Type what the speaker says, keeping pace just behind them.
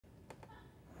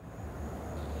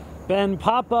Ben,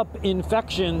 pop-up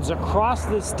infections across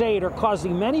the state are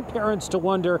causing many parents to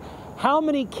wonder how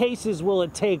many cases will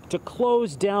it take to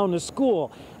close down a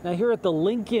school. Now, here at the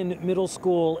Lincoln Middle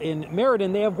School in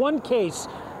Meriden, they have one case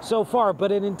so far,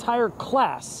 but an entire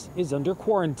class is under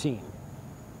quarantine.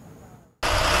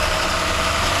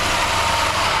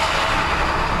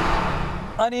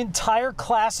 An entire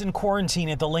class in quarantine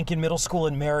at the Lincoln Middle School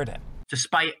in Meriden.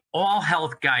 Despite all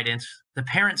health guidance, the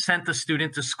parent sent the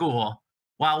student to school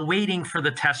while waiting for the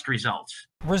test results.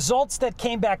 Results that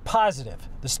came back positive.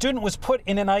 The student was put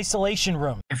in an isolation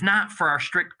room. If not for our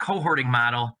strict cohorting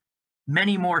model,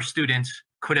 many more students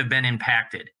could have been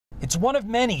impacted. It's one of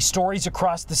many stories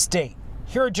across the state.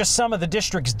 Here are just some of the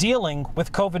districts dealing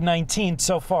with COVID-19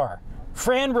 so far.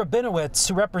 Fran Rabinowitz,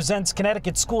 who represents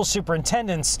Connecticut school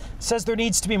superintendents, says there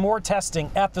needs to be more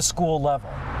testing at the school level.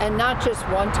 And not just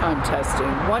one-time testing.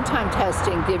 One-time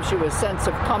testing gives you a sense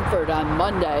of comfort on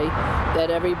Monday that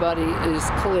everybody is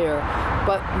clear.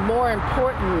 But more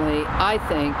importantly, I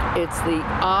think it's the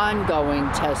ongoing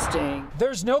testing.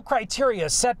 There's no criteria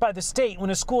set by the state when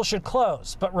a school should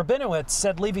close, but Rabinowitz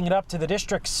said leaving it up to the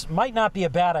districts might not be a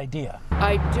bad idea.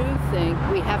 I do think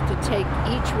we have to take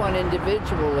each one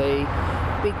individually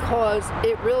because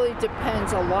it really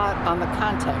depends a lot on the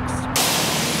context.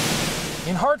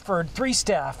 In Hartford, 3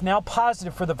 staff now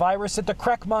positive for the virus at the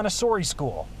Creek Montessori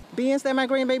School. Being that my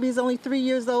grandbaby is only 3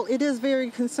 years old, it is very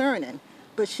concerning.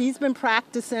 But she's been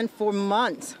practicing for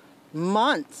months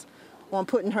on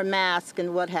putting her mask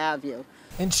and what have you.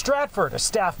 In Stratford, a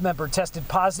staff member tested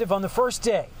positive on the first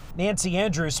day. Nancy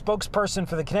Andrews, spokesperson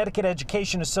for the Connecticut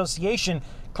Education Association,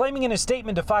 claiming in a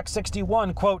statement to Fox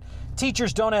 61, quote,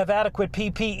 teachers don't have adequate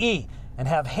PPE and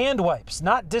have hand wipes,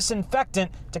 not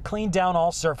disinfectant, to clean down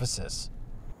all surfaces.